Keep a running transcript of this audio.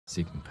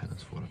seeking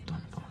penance for what I've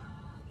done, Father.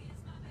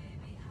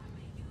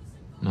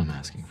 And I'm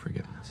asking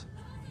forgiveness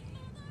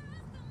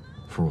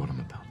for what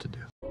I'm about to do.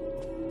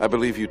 I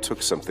believe you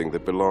took something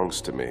that belongs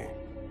to me.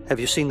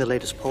 Have you seen the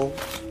latest polls?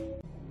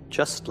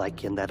 Just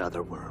like in that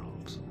other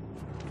world.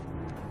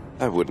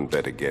 I wouldn't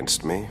bet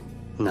against me.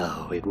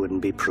 No, it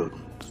wouldn't be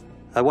prudent.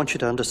 I want you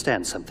to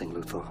understand something,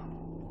 Luthor.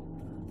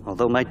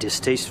 Although my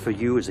distaste for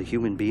you as a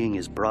human being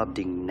is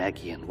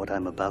Brobdingnagian, what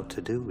I'm about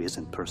to do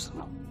isn't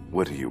personal.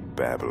 What are you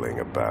babbling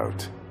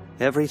about?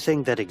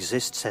 Everything that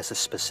exists has a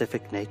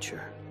specific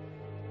nature.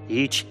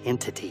 Each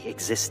entity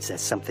exists as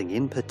something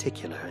in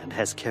particular and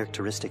has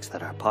characteristics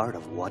that are part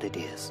of what it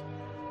is.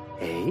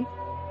 A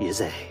is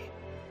A.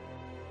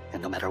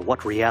 And no matter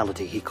what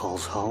reality he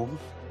calls home,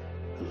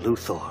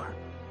 Luthor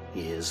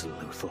is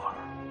Luthor.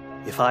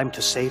 If I'm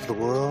to save the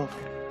world,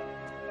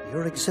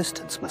 your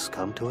existence must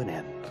come to an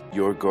end.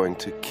 You're going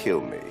to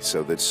kill me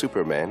so that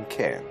Superman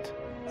can't.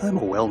 I'm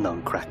a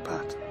well-known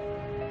crackpot.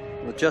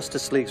 The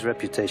Justice League's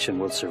reputation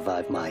will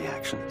survive my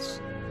actions,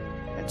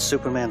 and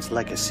Superman's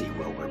legacy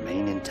will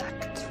remain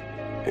intact.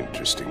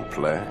 Interesting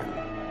plan.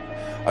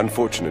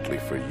 Unfortunately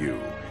for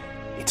you,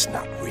 it's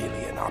not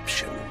really an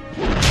option.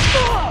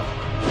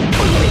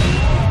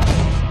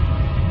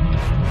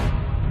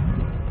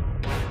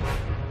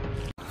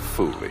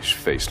 Foolish,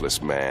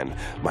 faceless man.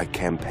 My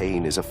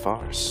campaign is a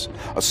farce.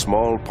 A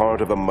small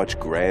part of a much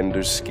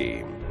grander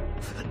scheme.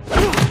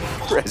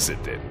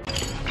 President.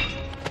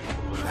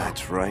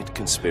 That's right,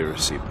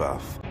 conspiracy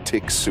buff.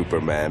 Tick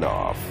Superman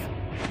off.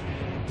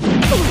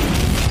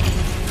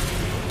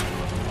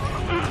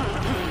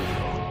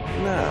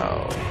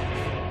 Now,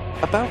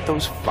 about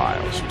those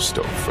files you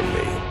stole from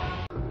me.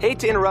 Hate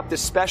to interrupt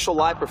this special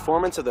live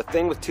performance of The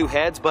Thing with Two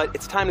Heads, but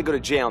it's time to go to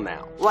jail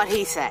now. What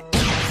he said.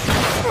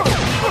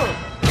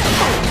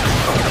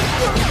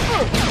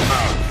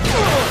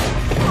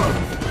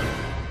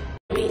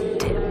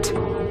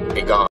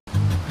 Be gone.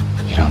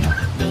 You don't know.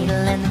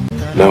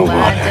 No,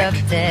 what?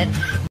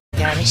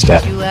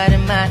 Step.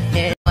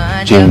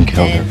 Jim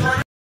killed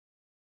him.